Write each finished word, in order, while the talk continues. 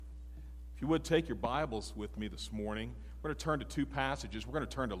If you would take your Bibles with me this morning, we're going to turn to two passages. We're going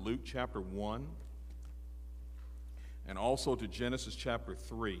to turn to Luke chapter 1 and also to Genesis chapter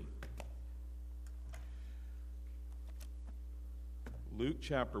 3. Luke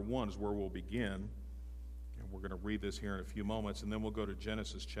chapter 1 is where we'll begin, and we're going to read this here in a few moments, and then we'll go to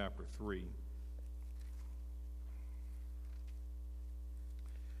Genesis chapter 3.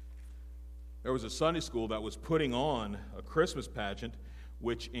 There was a Sunday school that was putting on a Christmas pageant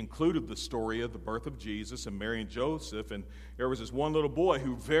which included the story of the birth of Jesus and Mary and Joseph, and there was this one little boy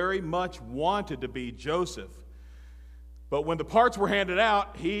who very much wanted to be Joseph. But when the parts were handed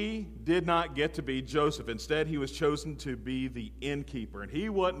out, he did not get to be Joseph. Instead, he was chosen to be the innkeeper, and he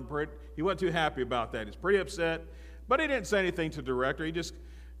wasn't too happy about that. He's pretty upset, but he didn't say anything to the director. He just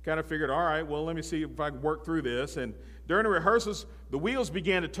kind of figured, all right, well, let me see if I can work through this. And during the rehearsals, the wheels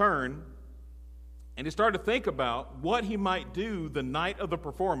began to turn, and he started to think about what he might do the night of the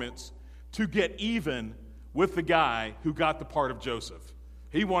performance to get even with the guy who got the part of Joseph.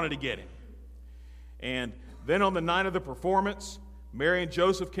 He wanted to get him. And then on the night of the performance, Mary and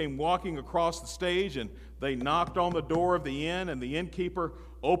Joseph came walking across the stage, and they knocked on the door of the inn, and the innkeeper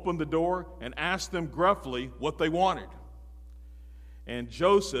opened the door and asked them gruffly what they wanted. And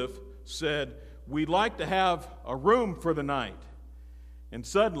Joseph said, "We'd like to have a room for the night." And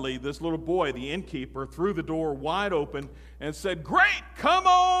suddenly, this little boy, the innkeeper, threw the door wide open and said, "Great, come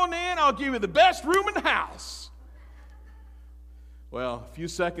on in, I'll give you the best room in the house." Well, a few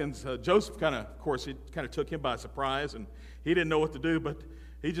seconds, Joseph of course, it kind of took him by surprise, and he didn't know what to do, but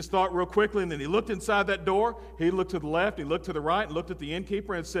he just thought real quickly, and then he looked inside that door, he looked to the left, he looked to the right, and looked at the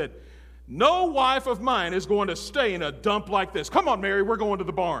innkeeper and said, "No wife of mine is going to stay in a dump like this. Come on, Mary, we're going to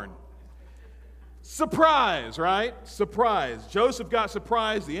the barn." Surprise, right? Surprise. Joseph got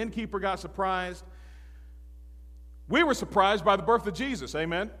surprised. The innkeeper got surprised. We were surprised by the birth of Jesus,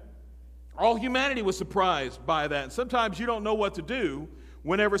 amen? All humanity was surprised by that. And sometimes you don't know what to do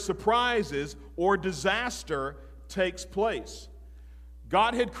whenever surprises or disaster takes place.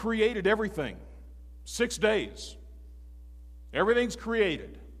 God had created everything. 6 days. Everything's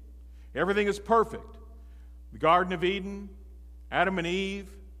created. Everything is perfect. The Garden of Eden, Adam and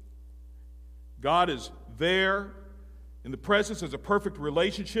Eve. God is there in the presence of a perfect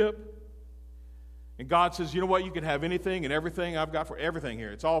relationship. And God says, you know what, you can have anything and everything I've got for everything here.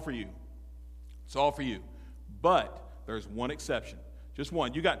 It's all for you. It's all for you. But there's one exception. Just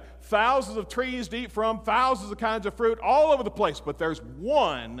one. You got thousands of trees to eat from, thousands of kinds of fruit all over the place. But there's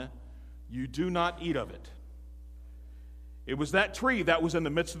one, you do not eat of it. It was that tree that was in the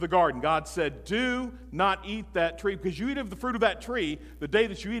midst of the garden. God said, do not eat that tree, because you eat of the fruit of that tree, the day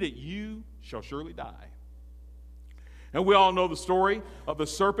that you eat it, you shall surely die. And we all know the story of the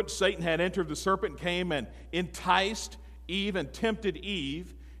serpent. Satan had entered the serpent and came and enticed Eve and tempted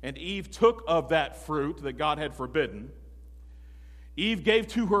Eve, and Eve took of that fruit that God had forbidden. Eve gave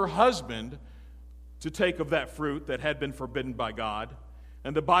to her husband to take of that fruit that had been forbidden by God.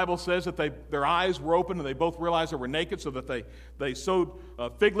 And the Bible says that their eyes were open and they both realized they were naked, so that they sewed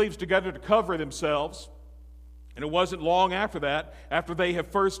fig leaves together to cover themselves. And it wasn't long after that, after they have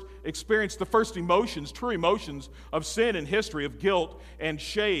first experienced the first emotions, true emotions of sin and history, of guilt and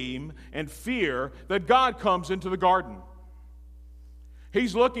shame and fear, that God comes into the garden.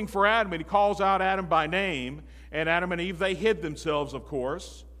 He's looking for Adam, and he calls out Adam by name. And Adam and Eve, they hid themselves, of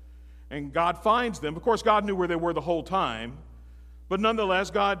course. And God finds them. Of course, God knew where they were the whole time. But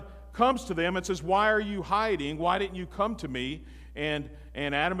nonetheless, God comes to them and says, "Why are you hiding? Why didn't you come to me?" And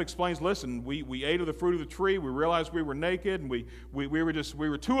Adam explains, "Listen, we ate of the fruit of the tree. We realized we were naked, and we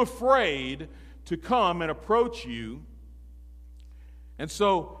were too afraid to come and approach you." And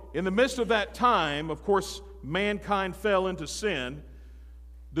so, in the midst of that time, of course, mankind fell into sin.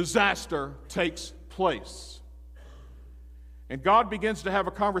 Disaster takes place. And God begins to have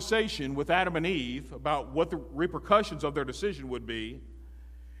a conversation with Adam and Eve about what the repercussions of their decision would be.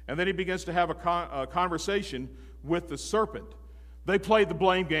 And then he begins to have a conversation with the serpent. They played the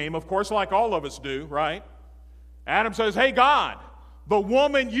blame game, of course, like all of us do, right? Adam says, "Hey, God, the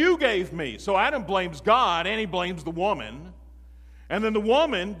woman you gave me." So Adam blames God, and he blames the woman. And then the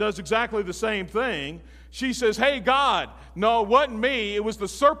woman does exactly the same thing. She says, "Hey, God, no, it wasn't me. It was the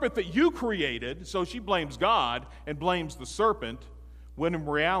serpent that you created." So she blames God and blames the serpent, when in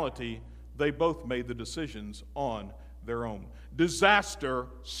reality, they both made the decisions on their own. Disaster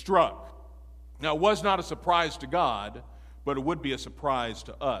struck. Now, it was not a surprise to God, but it would be a surprise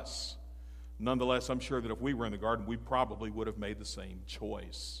to us. Nonetheless, I'm sure that if we were in the garden, we probably would have made the same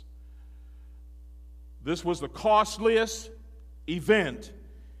choice. This was the costliest event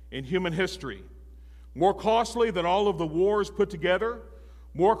in human history. More costly than all of the wars put together,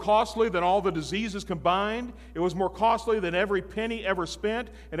 More costly than all the diseases combined. It was more costly than every penny ever spent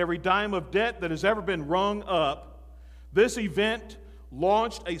and every dime of debt that has ever been wrung up. This event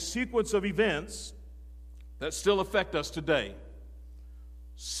launched a sequence of events that still affect us today.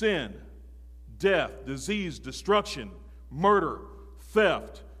 Sin, death, disease, destruction, murder,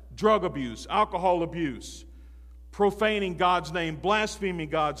 theft, drug abuse, alcohol abuse, profaning God's name, blaspheming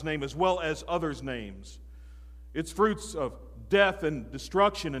God's name, as well as others' names. It's fruits of death and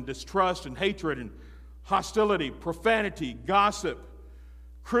destruction and distrust and hatred and hostility, profanity, gossip,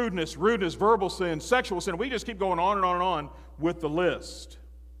 crudeness, rudeness, verbal sin, sexual sin. We just keep going on and on and on with the list.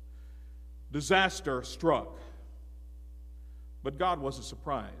 Disaster struck. But God wasn't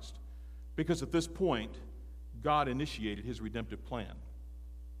surprised, because at this point, God initiated his redemptive plan.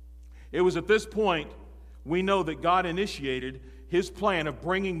 It was at this point we know that God initiated his plan of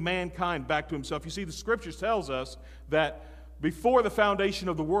bringing mankind back to himself. You see, the scriptures tells us that before the foundation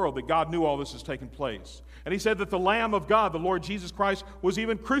of the world, that God knew all this has taken place. And he said that the Lamb of God, the Lord Jesus Christ, was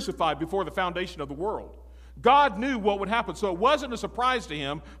even crucified before the foundation of the world. God knew what would happen, so it wasn't a surprise to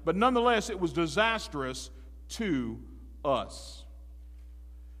him, but nonetheless it was disastrous to us.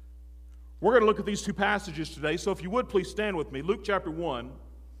 We're going to look at these two passages today, so if you would please stand with me. Luke chapter 1.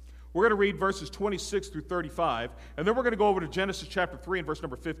 We're going to read verses 26 through 35, and then we're going to go over to Genesis chapter 3 and verse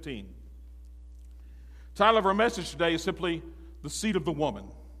number 15. The title of our message today is simply The Seed of the Woman.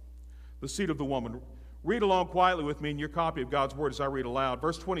 The Seed of the Woman. Read along quietly with me in your copy of God's Word as I read aloud.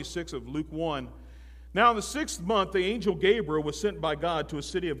 Verse 26 of Luke 1. Now in the 6th month, the angel Gabriel was sent by God to a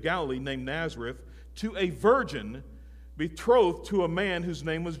city of Galilee named Nazareth, to a virgin betrothed to a man whose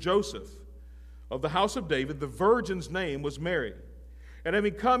name was Joseph, of the house of David. The virgin's name was Mary. And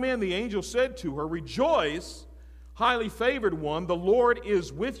having come in, the angel said to her, Rejoice, highly favored one, the Lord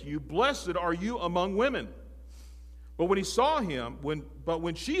is with you. Blessed are you among women. But when she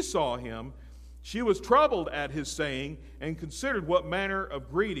saw him, she was troubled at his saying, and considered what manner of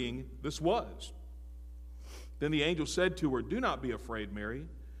greeting this was. Then the angel said to her, Do not be afraid, Mary,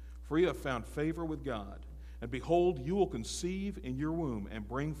 for you have found favor with God. And behold, you will conceive in your womb and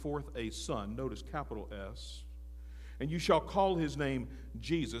bring forth a son. Notice capital S. And you shall call his name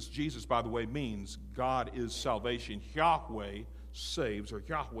Jesus. Jesus, by the way, means God is salvation. Yahweh saves, or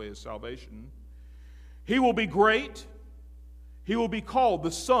Yahweh is salvation. He will be great. He will be called the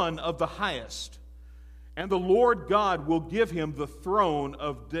Son of the Highest. And the Lord God will give him the throne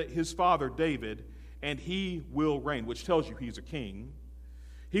of his father David, and he will reign, which tells you he's a king.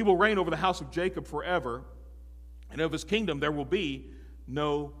 He will reign over the house of Jacob forever, and of his kingdom there will be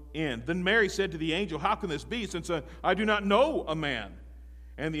no end. Then Mary said to the angel, How can this be, since I do not know a man?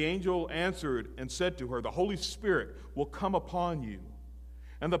 And the angel answered and said to her, The Holy Spirit will come upon you,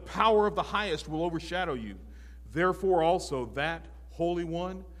 and the power of the highest will overshadow you. Therefore also that Holy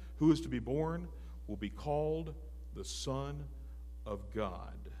One who is to be born will be called the Son of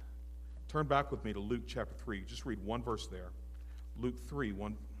God. Turn back with me to Luke chapter 3. Just read one verse there. Luke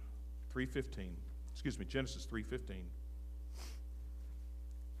 3:15. Genesis 3:15.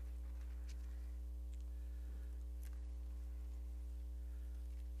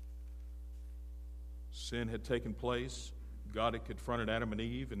 Sin had taken place. God had confronted Adam and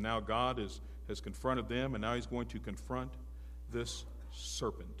Eve, and now God has confronted them, and now he's going to confront this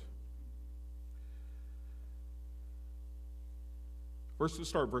serpent. Let's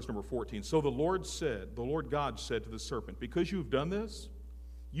start verse number 14. So the Lord God said to the serpent, Because you have done this,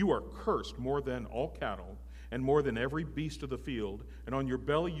 you are cursed more than all cattle, and more than every beast of the field, and on your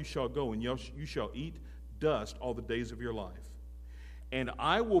belly you shall go, and you shall eat dust all the days of your life. And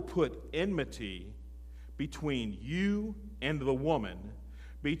I will put enmity between you and the woman,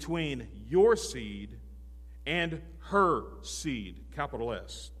 between your seed and her seed, capital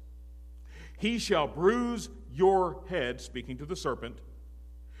S. He shall bruise your head, speaking to the serpent,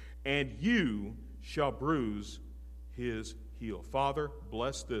 and you shall bruise his heel. Father,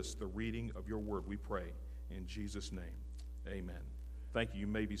 bless this, the reading of your word, we pray. In Jesus' name, amen. Thank you. You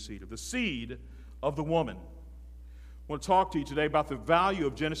may be seated. The seed of the woman. I want to talk to you today about the value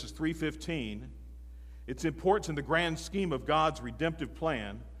of Genesis 3:15. Its importance in the grand scheme of God's redemptive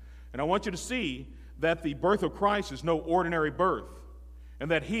plan. And I want you to see that the birth of Christ is no ordinary birth, and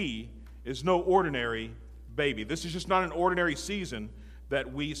that he is no ordinary baby. This is just not an ordinary season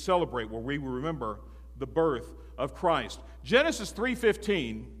that we celebrate where we remember the birth of Christ. Genesis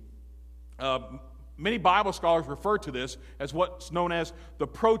 3:15, many Bible scholars refer to this as what's known as the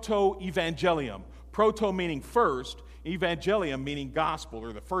proto-evangelium. Proto meaning first, evangelium meaning gospel,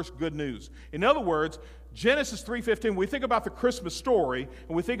 or the first good news. In other words, Genesis 3:15, we think about the Christmas story,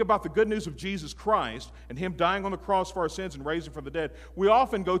 and we think about the good news of Jesus Christ and him dying on the cross for our sins and raising from the dead, we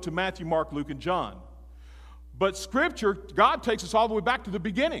often go to Matthew, Mark, Luke, and John. But Scripture, God takes us all the way back to the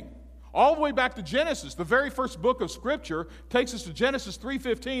beginning, all the way back to Genesis. The very first book of Scripture takes us to Genesis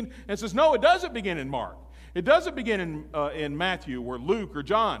 3:15 and says, no, it doesn't begin in Mark. It doesn't begin in Matthew or Luke or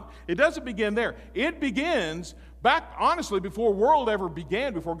John. It doesn't begin there. It begins back, honestly, before world ever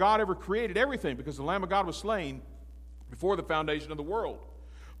began, before God ever created everything, because the Lamb of God was slain before the foundation of the world.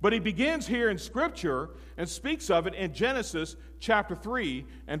 But he begins here in Scripture and speaks of it in Genesis chapter 3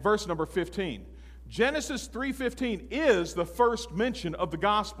 and verse number 15. Genesis 3:15 is the first mention of the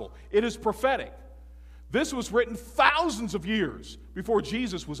gospel. It is prophetic. This was written thousands of years before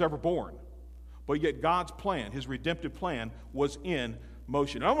Jesus was ever born. But yet God's plan, his redemptive plan, was in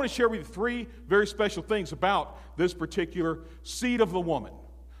motion. And I want to share with you three very special things about this particular seed of the woman.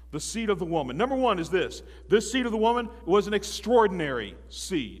 The seed of the woman. Number one is this. This seed of the woman was an extraordinary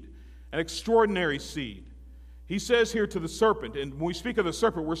seed. An extraordinary seed. He says here to the serpent, and when we speak of the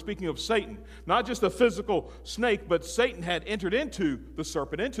serpent, we're speaking of Satan. Not just a physical snake, but Satan had entered into the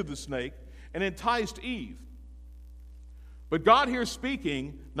serpent, into the snake, and enticed Eve. But God here is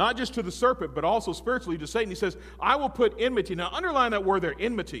speaking, not just to the serpent, but also spiritually to Satan. He says, I will put enmity. Now, underline that word there,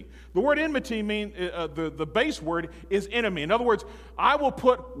 enmity. The word enmity means, the base word is enemy. In other words, I will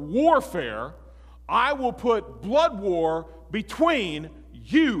put warfare, I will put blood war between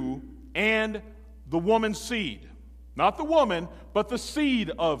you and the woman's seed. Not the woman, but the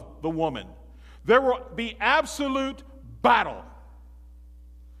seed of the woman. There will be absolute battle.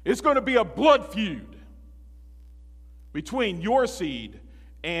 It's going to be a blood feud between your seed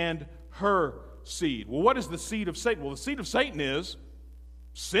and her seed. Well, what is the seed of Satan? Well, the seed of Satan is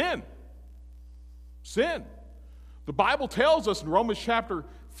sin. Sin. The Bible tells us in Romans chapter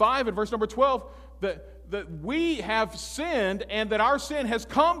 5 and verse number 12 that we have sinned and that our sin has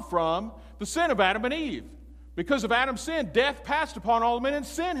come from the sin of Adam and Eve. Because of Adam's sin, death passed upon all men, and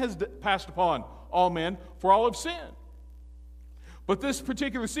sin has passed upon all men, for all have sinned. But this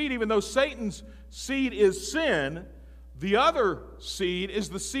particular seed, even though Satan's seed is sin, the other seed is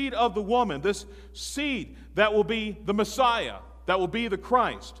the seed of the woman, this seed that will be the Messiah, that will be the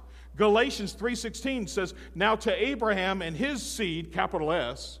Christ. Galatians 3:16 says, now to Abraham and his seed, capital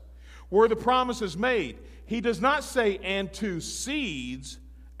S, were the promises made. He does not say, and to seeds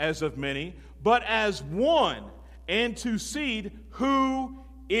as of many, but as one, and to seed who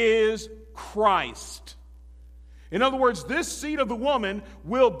is Christ. In other words, this seed of the woman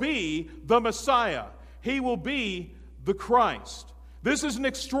will be the Messiah. He will be the Christ. This is an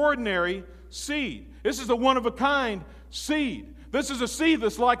extraordinary seed. This is a one-of-a-kind seed. This is a seed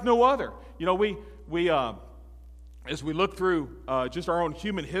that's like no other. You know, we as we look through just our own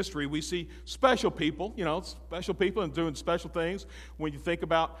human history, we see special people, special people and doing special things. When you think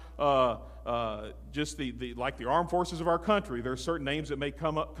about just like the armed forces of our country, there are certain names that may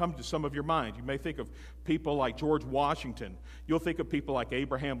come to some of your mind. You may think of people like George Washington. You'll think of people like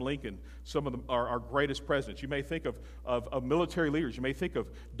Abraham Lincoln, some of them are our greatest presidents. You may think of military leaders. You may think of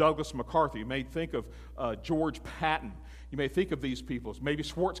Douglas MacArthur. You may think of George Patton. You may think of these people. Maybe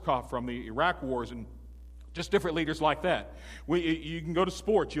Schwarzkopf from the Iraq wars and just different leaders like that. You can go to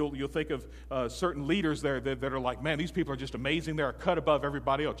sports. You'll think of certain leaders there that are like, man, these people are just amazing. They're a cut above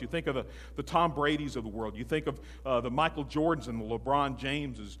everybody else. You think of the Tom Bradys of the world. You think of the Michael Jordans and the LeBron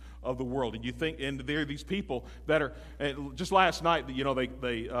Jameses of the world. And there are these people that are, just last night,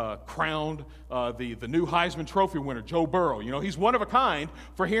 they crowned the new Heisman Trophy winner, Joe Burrow. He's one of a kind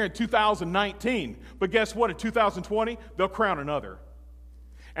for here in 2019. But guess what? In 2020, they'll crown another.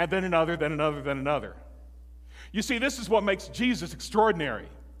 And then another, then another, then another. You see, this is what makes Jesus extraordinary.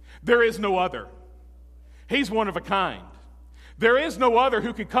 There is no other. He's one of a kind. There is no other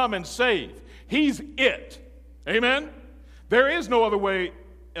who can come and save. He's it. Amen? There is no other way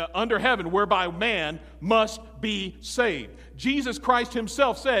under heaven whereby man must be saved. Jesus Christ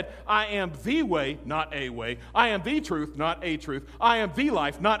himself said, I am the way, not a way. I am the truth, not a truth. I am the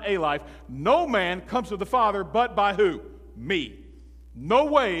life, not a life. No man comes to the Father but by who? Me. No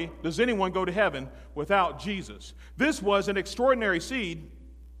way does anyone go to heaven without Jesus. This was an extraordinary seed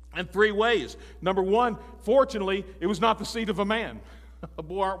in three ways. Number one, fortunately, it was not the seed of a man.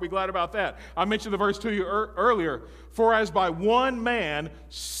 Boy, aren't we glad about that. I mentioned the verse to you earlier. For as by one man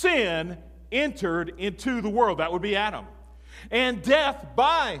sin entered into the world. That would be Adam. And death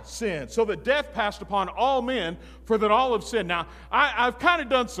by sin, so that death passed upon all men, for that all have sinned. Now, I've kind of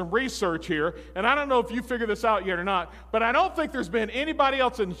done some research here, and I don't know if you figured this out yet or not, but I don't think there's been anybody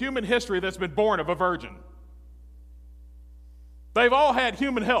else in human history that's been born of a virgin. They've all had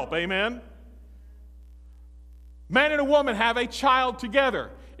human help, amen? Man and a woman have a child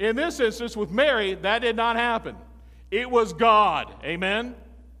together. In this instance, with Mary, that did not happen. It was God. Amen?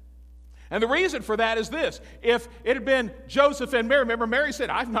 And the reason for that is this. If it had been Joseph and Mary, remember Mary said,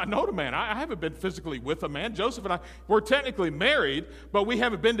 I've not known a man. I haven't been physically with a man. Joseph and I, we're technically married, but we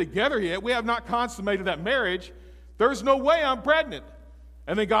haven't been together yet. We have not consummated that marriage. There's no way I'm pregnant.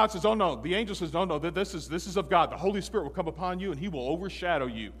 And then God says, oh no. The angel says, no, this is of God. The Holy Spirit will come upon you and he will overshadow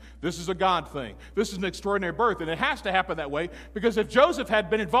you. This is a God thing. This is an extraordinary birth. And it has to happen that way because if Joseph had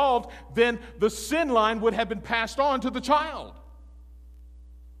been involved, then the sin line would have been passed on to the child.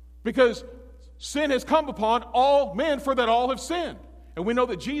 Because sin has come upon all men, for that all have sinned. And we know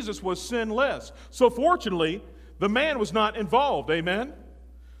that Jesus was sinless. So fortunately, the man was not involved. Amen?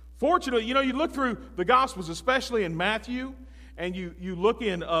 Fortunately, you look through the Gospels, especially in Matthew, and you look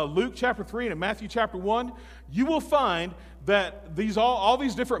in Luke chapter 3 and in Matthew chapter 1, you will find that all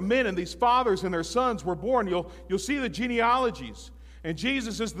these different men and these fathers and their sons were born. You'll see the genealogies. And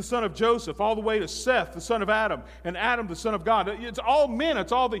Jesus is the son of Joseph, all the way to Seth, the son of Adam, and Adam, the son of God. It's all men.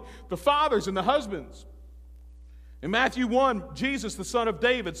 It's all the fathers and the husbands. In Matthew 1, Jesus, the son of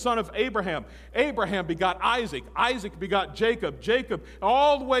David, son of Abraham. Abraham begot Isaac. Isaac begot Jacob. Jacob,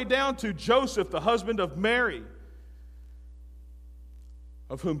 all the way down to Joseph, the husband of Mary,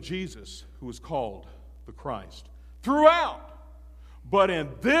 of whom Jesus, who was called the Christ. Throughout. But in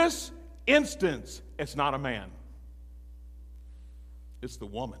this instance, it's not a man. It's the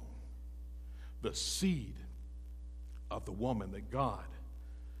woman, the seed of the woman that God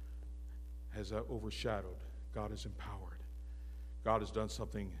has overshadowed. God has empowered. God has done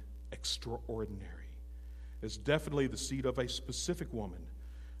something extraordinary. It's definitely the seed of a specific woman.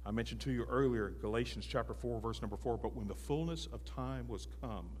 I mentioned to you earlier, Galatians chapter 4, verse number 4, but when the fullness of time was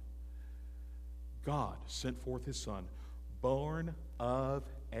come, God sent forth his son, born of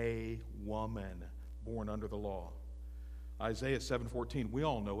a woman, born under the law. Isaiah 7:14, we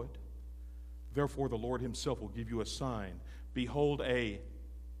all know it. Therefore the Lord himself will give you a sign. Behold, a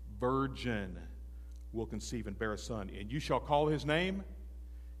virgin will conceive and bear a son, and you shall call his name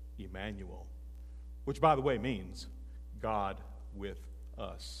Emmanuel, which, by the way, means God with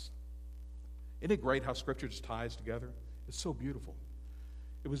us. Isn't it great how Scripture just ties together? It's so beautiful.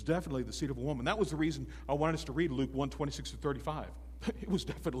 It was definitely the seed of a woman. That was the reason I wanted us to read Luke 1:26-35. It was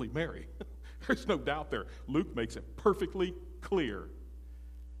definitely Mary. There's no doubt there. Luke makes it perfectly clear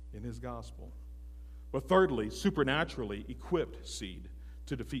in his gospel. But thirdly, supernaturally equipped seed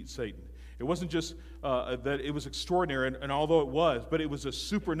to defeat Satan. It wasn't just that it was extraordinary, and although it was, but it was a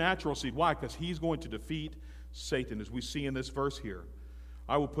supernatural seed. Why? Because he's going to defeat Satan, as we see in this verse here.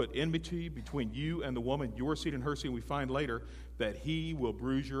 I will put enmity between you and the woman, your seed and her seed. And we find later that he will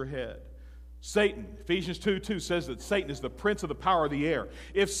bruise your head. Satan, Ephesians 2:2 says that Satan is the prince of the power of the air.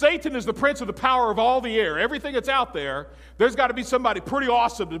 If Satan is the prince of the power of all the air, everything that's out there's got to be somebody pretty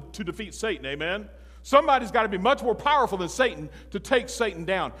awesome to defeat Satan, amen? Somebody's got to be much more powerful than Satan to take Satan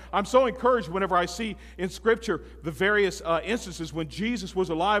down. I'm so encouraged whenever I see in Scripture the various instances when Jesus was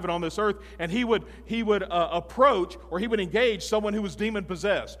alive and on this earth, and he would approach or he would engage someone who was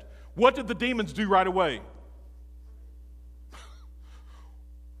demon-possessed. What did the demons do right away?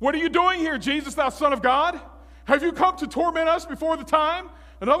 What are you doing here, Jesus, thou Son of God? Have you come to torment us before the time?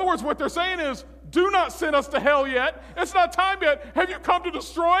 In other words, what they're saying is, do not send us to hell yet. It's not time yet. Have you come to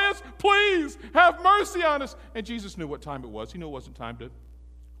destroy us? Please, have mercy on us. And Jesus knew what time it was. He knew it wasn't time to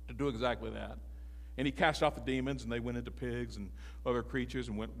do exactly that. And he cast out the demons, and they went into pigs and other creatures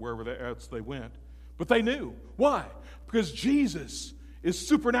and went wherever else they went. But they knew. Why? Because Jesus is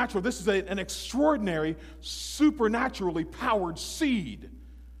supernatural. This is an extraordinary, supernaturally powered seed,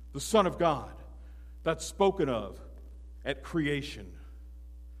 the Son of God, that's spoken of at creation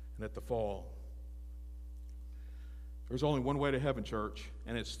and at the fall. There's only one way to heaven, church,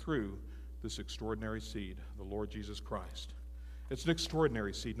 and it's through this extraordinary seed, the Lord Jesus Christ. It's an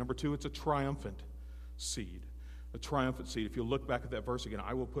extraordinary seed. Number two, it's a triumphant seed. A triumphant seed. If you look back at that verse again,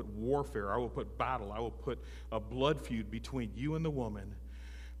 I will put warfare, I will put battle, I will put a blood feud between you and the woman,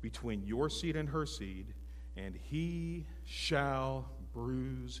 between your seed and her seed, and he shall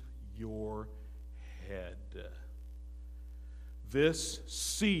bruise your head. This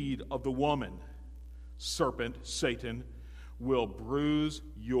seed of the woman, serpent, Satan, will bruise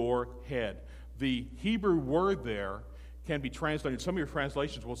your head. The Hebrew word there can be translated. Some of your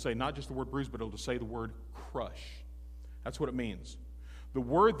translations will say not just the word bruise, but it'll say the word crush. That's what it means. The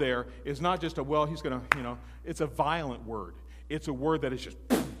word there is not just he's going to, it's a violent word. It's a word that is just,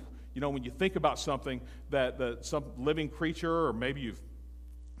 when you think about something that some living creature, or maybe you've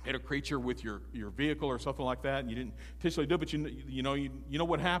hit a creature with your vehicle or something like that, and you didn't intentionally do it, but you know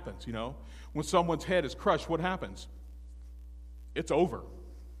what happens, When someone's head is crushed, what happens? It's over.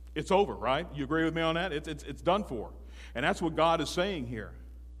 It's over, right? You agree with me on that? It's done for. And that's what God is saying here.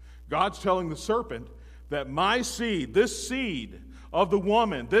 God's telling the serpent that my seed, this seed of the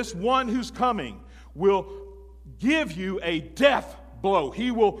woman, this one who's coming, will give you a death blow.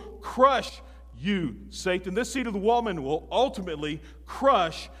 He will crush you, Satan. This seed of the woman will ultimately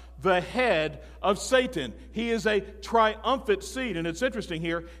crush the head of Satan. He is a triumphant seed. And it's interesting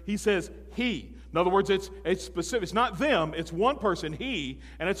here, he says he. In other words, it's specific. It's not them, it's one person, he,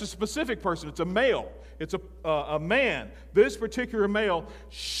 and it's a specific person. It's a male. It's a man. This particular male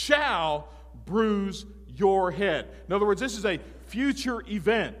shall bruise your head. In other words, this is a future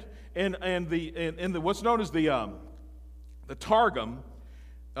event. And the what's known as the Targum,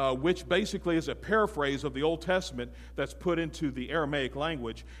 which basically is a paraphrase of the Old Testament that's put into the Aramaic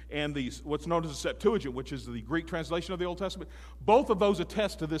language, and what's known as the Septuagint, which is the Greek translation of the Old Testament, both of those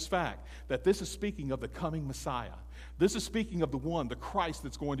attest to this fact, that this is speaking of the coming Messiah. This is speaking of the one, the Christ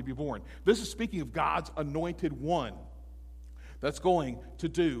that's going to be born. This is speaking of God's anointed one that's going to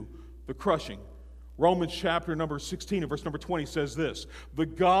do the crushing. Romans chapter number 16 and verse number 20 says this: the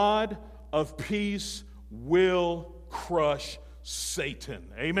God of peace will crush Satan.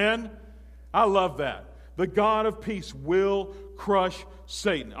 Amen? I love that. The God of peace will crush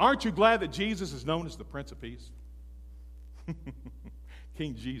Satan. Aren't you glad that Jesus is known as the Prince of Peace?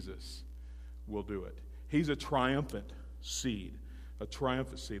 King Jesus will do it. He's a triumphant seed. A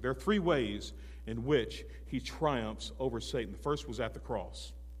triumphant seed. There are three ways in which he triumphs over Satan. The first was at the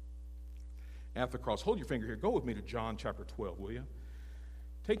cross. At the cross. Hold your finger here. Go with me to John chapter 12, will you?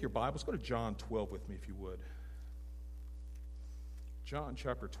 Take your Bibles. Go to John 12 with me if you would. John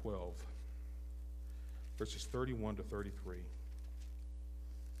chapter 12, verses 31 to 33.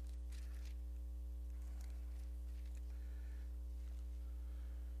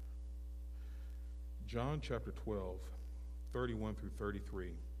 John chapter 12, 31 through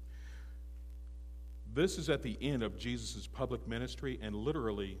 33. This is at the end of Jesus' public ministry and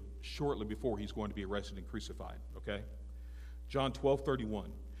literally shortly before he's going to be arrested and crucified, okay? John 12,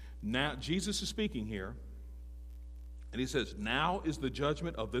 31. Now, Jesus is speaking here, and he says, now is the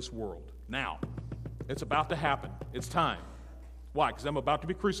judgment of this world. Now. It's about to happen. It's time. Why? Because I'm about to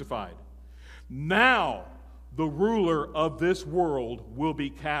be crucified. Now the ruler of this world will be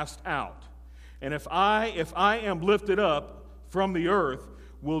cast out. And if I am lifted up from the earth,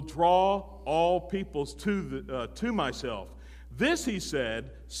 will draw all peoples to myself. This he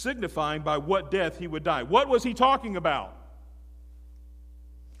said, signifying by what death he would die. What was he talking about?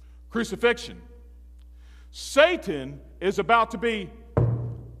 Crucifixion. Satan is about to be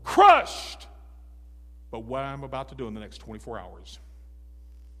crushed. But what I'm about to do in the next 24 hours,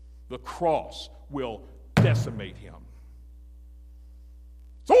 the cross will decimate him.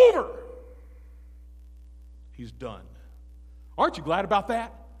 It's over. He's done. Aren't you glad about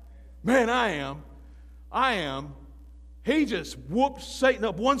that? Man, I am. He just whooped Satan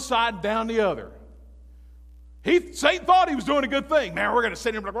up one side and down the other. Satan thought he was doing a good thing. Man, we're going to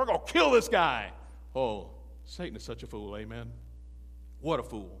sit here and we're going to kill this guy. Oh, Satan is such a fool, amen? What a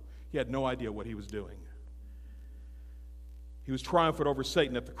fool. He had no idea what he was doing. He was triumphant over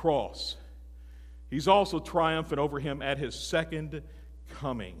Satan at the cross. He's also triumphant over him at his second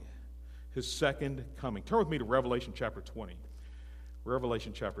coming. His second coming. Turn with me to Revelation chapter 20.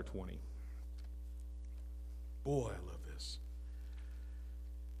 Revelation chapter 20. Boy, I love this.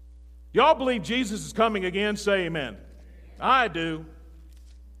 Y'all believe Jesus is coming again? Say amen. I do.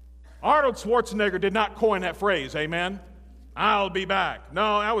 Arnold Schwarzenegger did not coin that phrase, amen? I'll be back.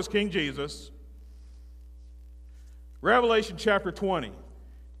 No, that was King Jesus. Revelation chapter 20.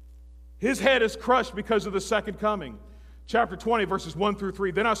 His head is crushed because of the second coming. Chapter 20, verses 1 through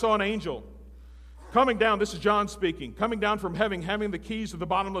 3. Then I saw an angel coming down, this is John speaking, coming down from heaven, having the keys of the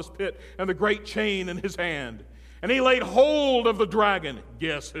bottomless pit and the great chain in his hand. And he laid hold of the dragon.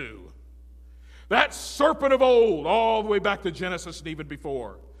 Guess who? That serpent of old, all the way back to Genesis and even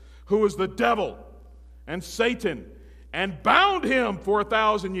before, who was the devil and Satan, and bound him for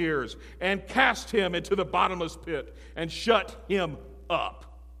 1,000 years, and cast him into the bottomless pit, and shut him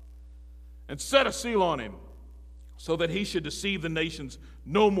up, and set a seal on him, so that he should deceive the nations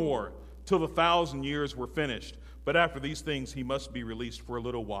no more, till the 1,000 years were finished. But after these things he must be released for a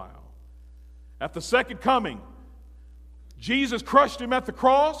little while. At the second coming, Jesus crushed him at the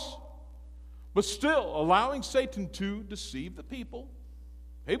cross, but still allowing Satan to deceive the people.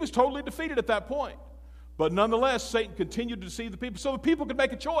 He was totally defeated at that point. But nonetheless, Satan continued to deceive the people so the people could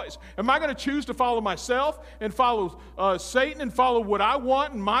make a choice. Am I going to choose to follow myself and follow Satan and follow what I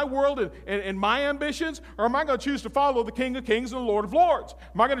want in my world and my ambitions? Or am I going to choose to follow the King of Kings and the Lord of Lords?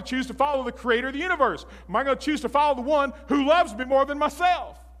 Am I going to choose to follow the Creator of the universe? Am I going to choose to follow the one who loves me more than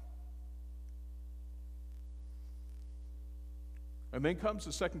myself? And then comes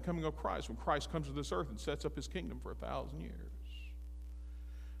the second coming of Christ, when Christ comes to this earth and sets up his kingdom for 1,000 years.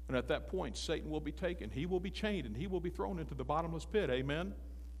 And at that point, Satan will be taken. He will be chained, and he will be thrown into the bottomless pit. Amen?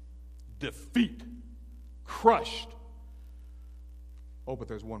 Defeat. Crushed. Oh, but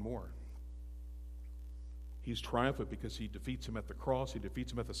there's one more. He's triumphant because he defeats him at the cross. He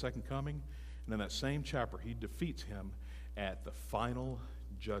defeats him at the second coming. And in that same chapter, he defeats him at the final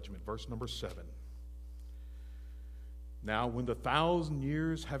judgment. Verse number 7. Now, when the 1,000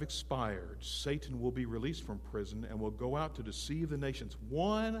 years have expired, Satan will be released from prison and will go out to deceive the nations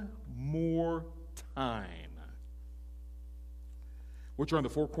one more time, which are in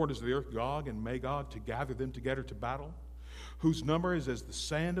the four corners of the earth, Gog and Magog, to gather them together to battle, whose number is as the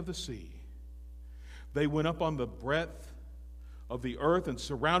sand of the sea. They went up on the breadth of the earth and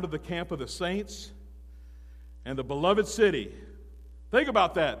surrounded the camp of the saints and the beloved city. Think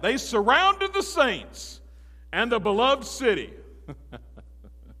about that. They surrounded the saints and the beloved city.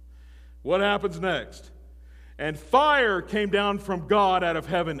 What happens next? And fire came down from God out of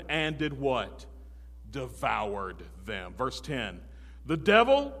heaven and did what? Devoured them. Verse 10. The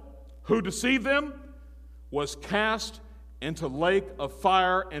devil who deceived them was cast into lake of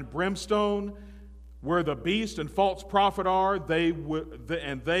fire and brimstone, where the beast and false prophet are. They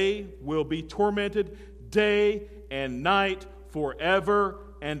will be tormented day and night forever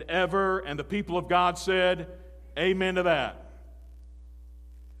and ever. And the people of God said, amen to that.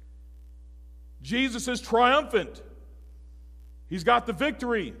 Jesus is triumphant. He's got the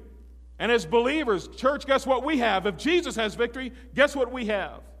victory. And as believers, church, guess what we have? If Jesus has victory, guess what we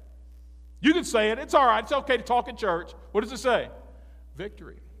have? You can say it. It's all right. It's okay to talk in church. What does it say?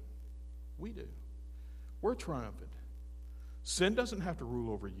 Victory. We do. We're triumphant. Sin doesn't have to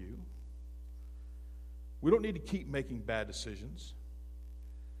rule over you. We don't need to keep making bad decisions.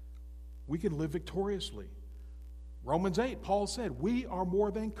 We can live victoriously. Romans 8, Paul said, we are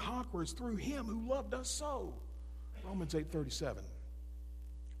more than conquerors through him who loved us so. Romans 8:37.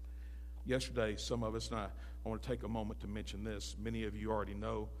 Yesterday, some of us, and I want to take a moment to mention this. Many of you already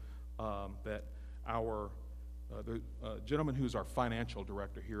know that the gentleman who's our financial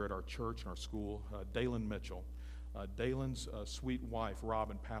director here at our church and our school, Dalen Mitchell, Dalen's sweet wife,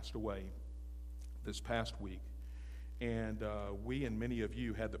 Robin, passed away this past week. And we and many of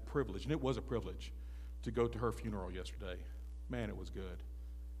you had the privilege, and it was a privilege, to go to her funeral yesterday. Man, it was good.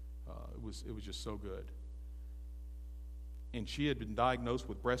 It was just so good. And she had been diagnosed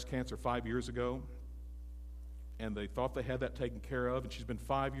with breast cancer 5 years ago, and they thought they had that taken care of, and she's been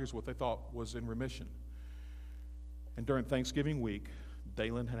 5 years what they thought was in remission. And during Thanksgiving week,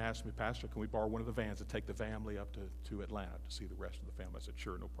 Dalen had asked me, Pastor, can we borrow one of the vans to take the family up to Atlanta to see the rest of the family? I said,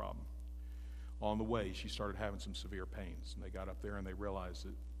 sure, no problem. On the way, she started having some severe pains, and they got up there and they realized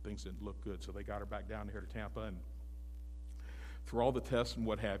that things didn't look good, so they got her back down here to Tampa, and through all the tests and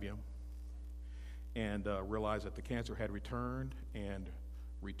what have you, and realized that the cancer had returned, and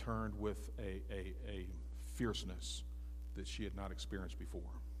returned with a fierceness that she had not experienced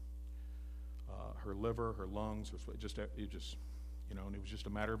before. Her liver, her lungs, and it was just a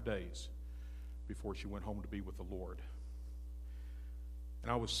matter of days before she went home to be with the Lord.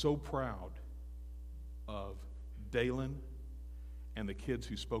 And I was so proud of Dalen and the kids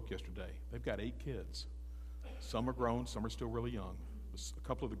who spoke yesterday. They've got 8 kids. Some are grown, some are still really young. A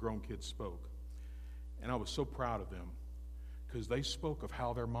couple of the grown kids spoke. And I was so proud of them because they spoke of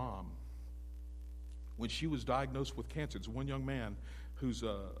how their mom, when she was diagnosed with cancer, it's one young man who's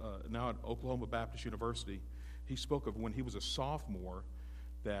now at Oklahoma Baptist University. He spoke of when he was a sophomore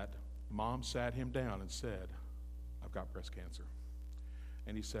that mom sat him down and said, I've got breast cancer.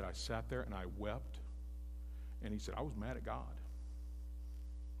 And he said, I sat there and I wept. And he said, I was mad at God.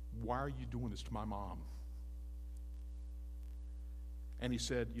 Why are you doing this to my mom? And he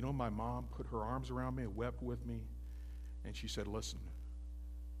said, my mom put her arms around me and wept with me. And she said, listen,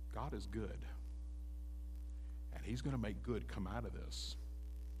 God is good. And he's going to make good come out of this.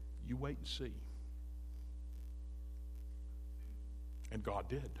 You wait and see. And God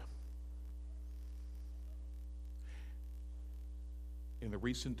did. In the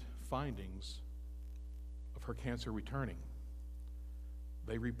recent findings of her cancer returning,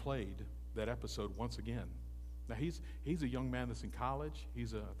 they replayed that episode once again. Now, he's a young man that's in college. I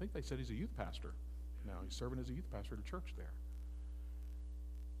think they said he's a youth pastor. Now, he's serving as a youth pastor at a church there.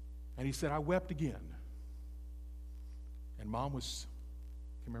 And he said, I wept again. And Mom was,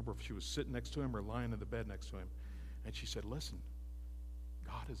 I can't remember if she was sitting next to him or lying in the bed next to him. And she said, listen,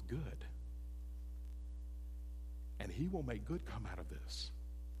 God is good. And he will make good come out of this.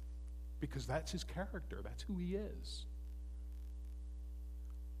 Because that's his character. That's who he is.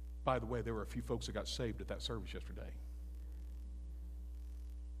 By the way, there were a few folks that got saved at that service yesterday.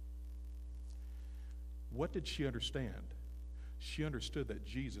 What did she understand? She understood that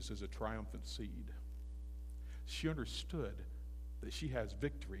Jesus is a triumphant seed. She understood that she has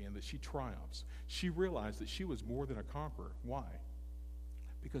victory and that she triumphs. She realized that she was more than a conqueror. Why?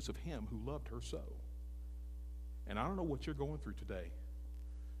 Because of him who loved her so. And I don't know what you're going through today.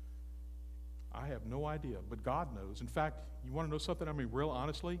 I have no idea, but God knows. In fact, you want to know something? I mean, real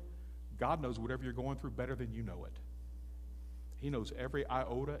honestly, God knows whatever you're going through better than you know it. He knows every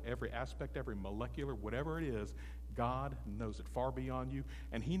iota, every aspect, every molecular, whatever it is, God knows it far beyond you,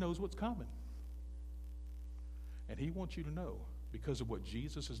 and he knows what's coming. And he wants you to know, because of what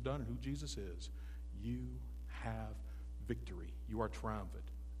Jesus has done and who Jesus is, you have victory. You are triumphant.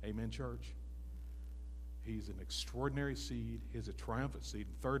 Amen, church? He's an extraordinary seed. He's a triumphant seed.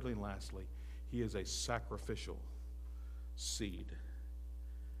 And thirdly and lastly, he is a sacrificial seed.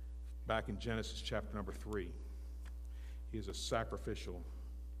 Back in Genesis chapter number 3, he is a sacrificial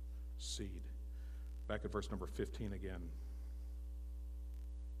seed. Back at verse number 15 again.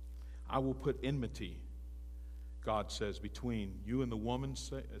 I will put enmity, God says, between you and the woman,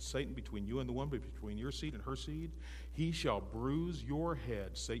 Satan, between you and the woman, between your seed and her seed. He shall bruise your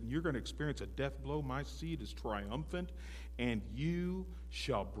head. Satan, you're going to experience a death blow. My seed is triumphant, and you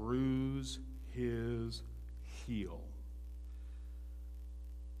shall bruise his heel.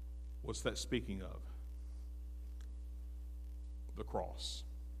 What's that speaking of? The cross.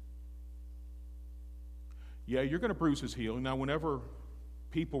 Yeah, you're going to bruise his heel. Now, whenever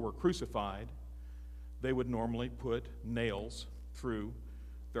people were crucified, they would normally put nails through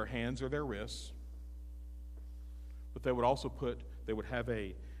their hands or their wrists. But they would also have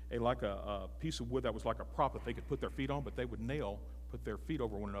a piece of wood that was like a prop that they could put their feet on, but they would put their feet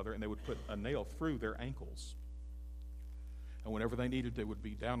over one another, and they would put a nail through their ankles. And whenever they would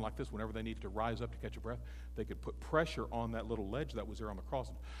be down like this. Whenever they needed to rise up to catch a breath, they could put pressure on that little ledge that was there on the cross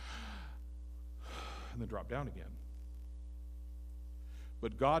and then drop down again.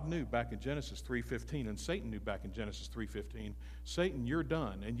 But God knew back in Genesis 3:15, and Satan knew back in Genesis 3:15, Satan, you're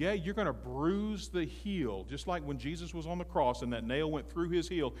done. And yeah, you're going to bruise the heel, just like when Jesus was on the cross and that nail went through his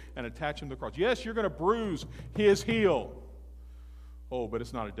heel and attached him to the cross. Yes, you're going to bruise his heel. Oh, but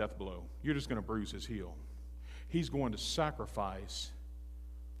it's not a death blow. You're just going to bruise his heel. He's going to sacrifice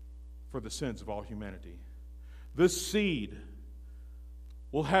for the sins of all humanity. This seed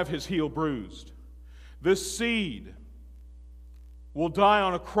will have his heel bruised. This seed will die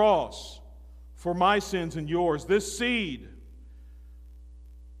on a cross for my sins and yours. This seed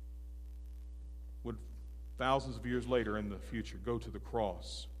would, thousands of years later in the future, go to the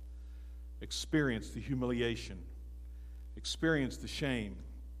cross, experience the humiliation, experience the shame,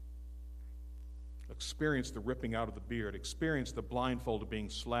 experience the ripping out of the beard, experience the blindfold of being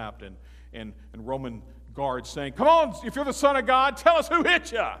slapped, and Roman guards saying, come on, if you're the Son of God, tell us who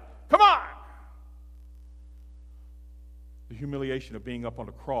hit you. Come on. The humiliation of being up on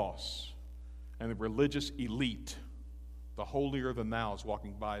a cross, and the religious elite, the holier than thous,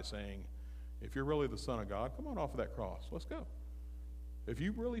 walking by saying, if you're really the Son of God, come on off of that cross. Let's go. If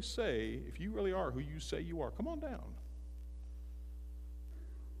you really are who you say you are, come on down.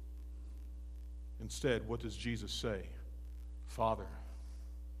 Instead, what does Jesus say? Father,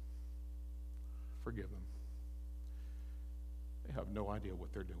 forgive them. They have no idea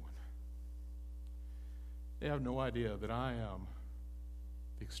what they're doing. They have no idea that I am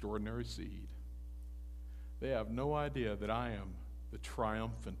the extraordinary seed. They have no idea that I am the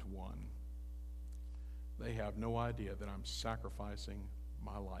triumphant one. They have no idea that I'm sacrificing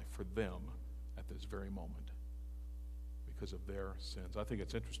my life for them at this very moment because of their sins. I think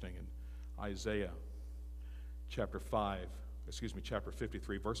it's interesting in Isaiah chapter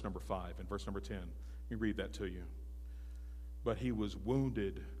 53, verse number 5 and verse number 10. Let me read that to you. But he was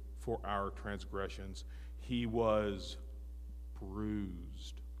wounded for our transgressions. He was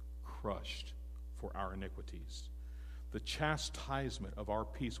bruised, crushed for our iniquities. The chastisement of our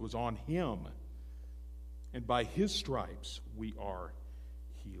peace was on him, and by his stripes we are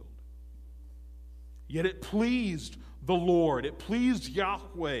healed. Yet it pleased the Lord, it pleased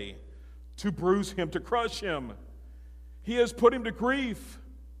Yahweh to bruise him, to crush him. He has put him to grief.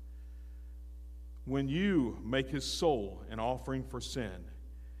 When you make his soul an offering for sin,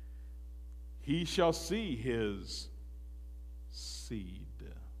 he shall see his seed.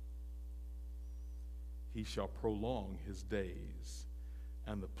 he shall prolong his days,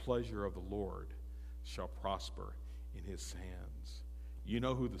 and the pleasure of the Lord shall prosper in his hands. You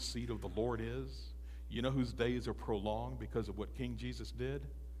know who the seed of the Lord is? You know whose days are prolonged because of what King Jesus did?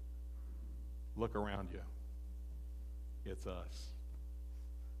 Look around you. It's us.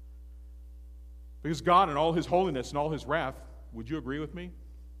 Because God, in all his holiness and all his wrath, would you agree with me?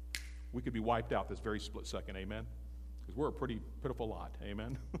 We could be wiped out this very split second, amen? Because we're a pretty pitiful lot,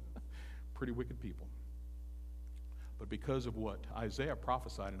 amen? Pretty wicked people. But because of what Isaiah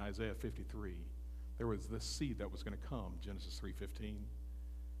prophesied in Isaiah 53, there was this seed that was going to come, Genesis 3:15. And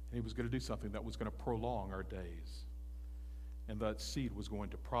he was going to do something that was going to prolong our days. And that seed was going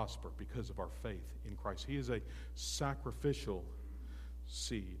to prosper because of our faith in Christ. He is a sacrificial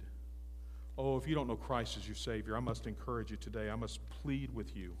seed. Oh, if you don't know Christ as your Savior, I must encourage you today. I must plead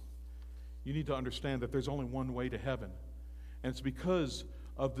with you. You need to understand that there's only one way to heaven. And it's because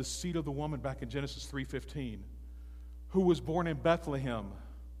of the seed of the woman back in Genesis 3:15, who was born in Bethlehem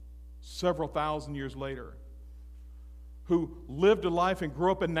several thousand years later, who lived a life and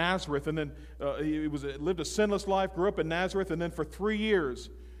grew up in Nazareth, and then lived a sinless life, grew up in Nazareth, and then for 3 years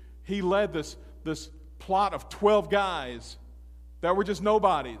he led this plot of 12 guys that were just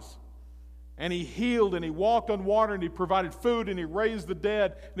nobodies. And he healed, and he walked on water, and he provided food, and he raised the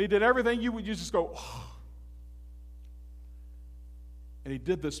dead, and he did everything you just go, oh. And he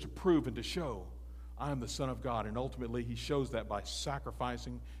did this to prove and to show, I am the Son of God. And ultimately he shows that by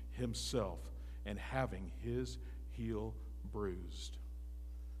sacrificing himself and having his heel bruised.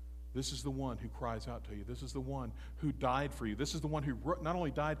 This is the one who cries out to you. This is the one who died for you. This is the one who not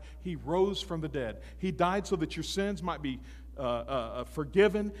only died, he rose from the dead. He died so that your sins might be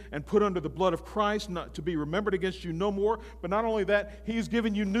forgiven and put under the blood of Christ, not to be remembered against you no more. But not only that, he's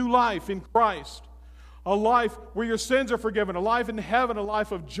given you new life in Christ. A life where your sins are forgiven, a life in heaven, a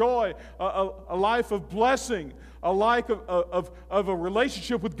life of joy, a life of blessing, a life of a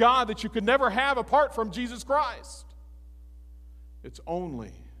relationship with God that you could never have apart from Jesus Christ. It's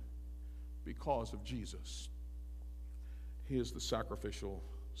only because of Jesus. He is the sacrificial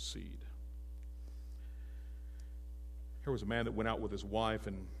seed. Here was a man that went out with his wife,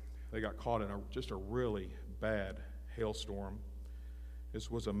 and they got caught in just a really bad hailstorm. This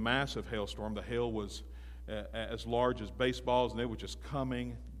was a massive hailstorm. The hail was as large as baseballs, and they were just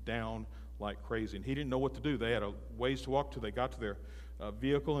coming down like crazy. And he didn't know what to do. They had a ways to walk till they got to their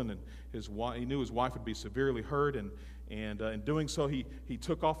vehicle, and then he knew his wife would be severely hurt. And in doing so, he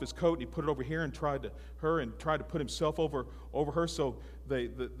took off his coat and he put it over here and tried to put himself over her so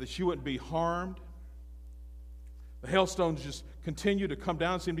that she wouldn't be harmed. The hailstones just continued to come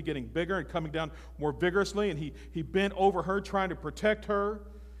down, seemed to be getting bigger and coming down more vigorously, and he bent over her trying to protect her.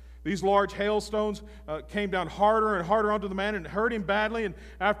 These large hailstones came down harder and harder onto the man and hurt him badly, and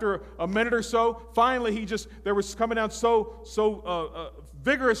after a minute or so, finally they was coming down so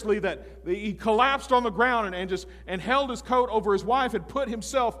vigorously that he collapsed on the ground and held his coat over his wife and put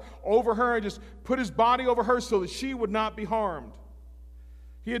himself over her and just put his body over her so that she would not be harmed.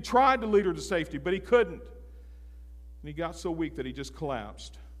 He had tried to lead her to safety, but he couldn't. And he got so weak that he just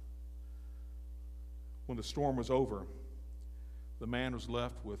collapsed. When the storm was over, the man was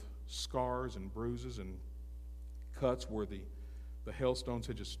left with scars and bruises and cuts where the hailstones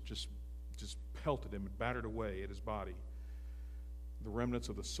had just pelted him and battered away at his body. The remnants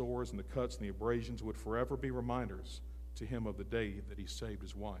of the sores and the cuts and the abrasions would forever be reminders to him of the day that he saved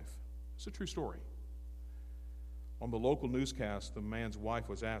his wife. It's a true story. On the local newscast, the man's wife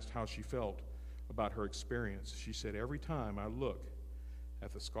was asked how she felt about her experience. She said, "Every time I look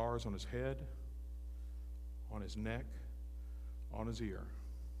at the scars on his head, on his neck, on his ear,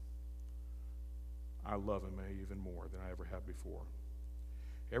 I love him even more than I ever have before.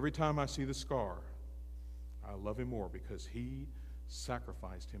 Every time I see the scar, I love him more because he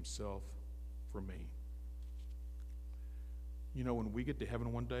sacrificed himself for me." You know, when we get to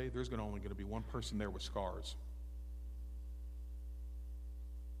heaven one day, there's only going to be one person there with scars.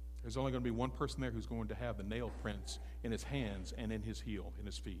 There's only going to be one person there who's going to have the nail prints in his hands and in his heel, in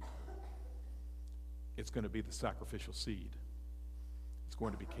his feet. It's going to be the sacrificial seed. It's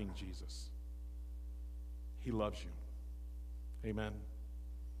going to be King Jesus. He loves you. Amen.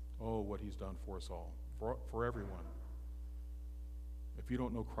 Oh, what he's done for us all, for everyone. If you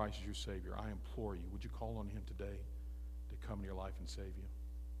don't know Christ as your Savior, I implore you, would you call on him today to come in your life and save you?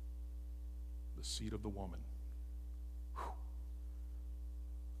 The seed of the woman. Whew.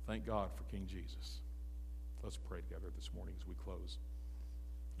 Thank God for King Jesus. Let's pray together this morning as we close.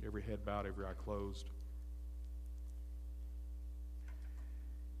 Every head bowed, every eye closed.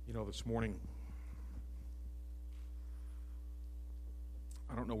 You know, this morning,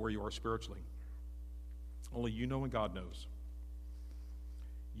 I don't know where you are spiritually. Only you know and God knows.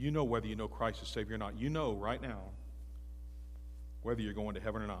 You know whether you know Christ as Savior or not. You know right now whether you're going to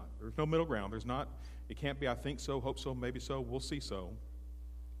heaven or not. There's no middle ground. There's not. It can't be I think so, hope so, maybe so, we'll see so.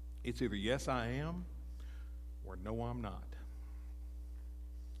 It's either yes, I am, or no, I'm not.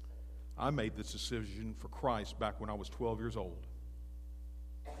 I made this decision for Christ back when I was 12 years old.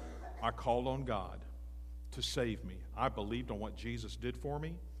 I called on God to save me. I believed on what Jesus did for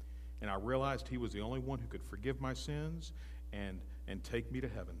me, and I realized he was the only one who could forgive my sins and take me to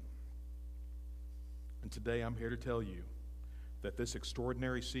heaven. And today I'm here to tell you that this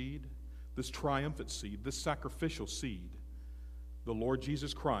extraordinary seed, this triumphant seed, this sacrificial seed, the Lord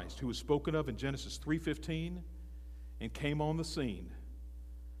Jesus Christ, who was spoken of in Genesis 3:15 and came on the scene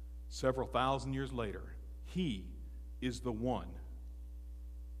several thousand years later, he is the one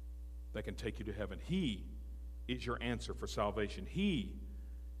that can take you to heaven. He is your answer for salvation. He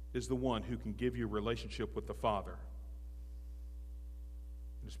is the one who can give you a relationship with the Father.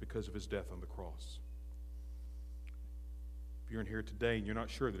 And it's because of his death on the cross. If you're in here today and you're not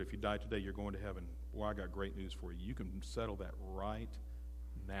sure that if you die today you're going to heaven, well, I got great news for you. You can settle that right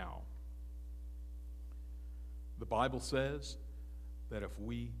now. The Bible says that if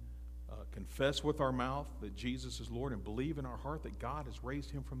we confess with our mouth that Jesus is Lord and believe in our heart that God has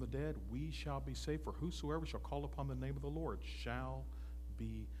raised him from the dead, we shall be saved. For whosoever shall call upon the name of the Lord shall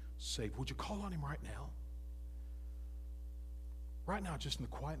be saved. Would you call on him right now? Right now, just in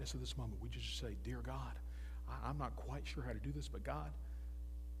the quietness of this moment, would you just say, Dear God, I'm not quite sure how to do this, but God,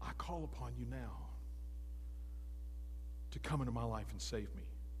 I call upon you now to come into my life and save me.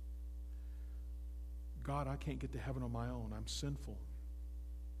 God, I can't get to heaven on my own. I'm sinful.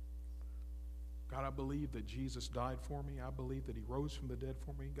 God, I believe that Jesus died for me. I believe that he rose from the dead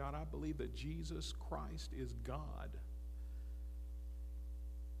for me. God, I believe that Jesus Christ is God.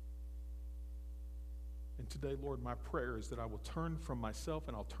 And today, Lord, my prayer is that I will turn from myself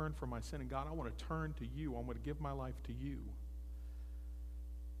and I'll turn from my sin. And God, I want to turn to you. I want to give my life to you.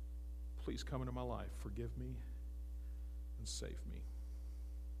 Please come into my life. Forgive me and save me.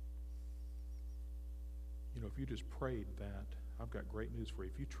 You know, if you just prayed that, I've got great news for you.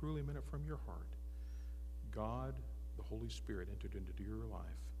 If you truly meant it from your heart, God, the Holy Spirit, entered into your life,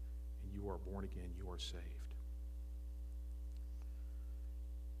 and you are born again, you are saved.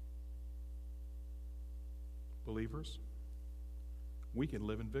 Believers, we can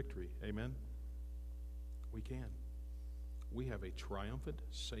live in victory. Amen? We can. We have a triumphant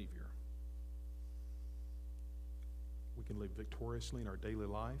Savior. We can live victoriously in our daily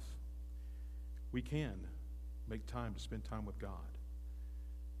life. We can make time to spend time with God.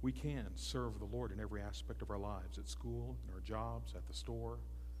 We can serve the Lord in every aspect of our lives, at school, in our jobs, at the store.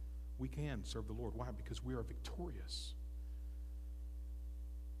 We can serve the Lord. Why? Because we are victorious.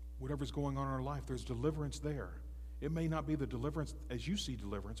 Whatever's going on in our life, there's deliverance there. It may not be the deliverance as you see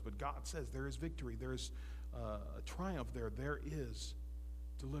deliverance, but God says there is victory. There is a triumph there. There is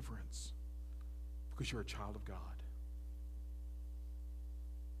deliverance because you're a child of God.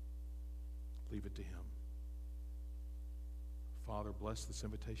 Leave it to him. Father, bless this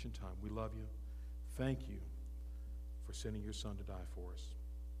invitation time. We love you. Thank you for sending your son to die for us.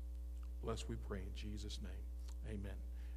 Bless, we pray in Jesus' name. Amen.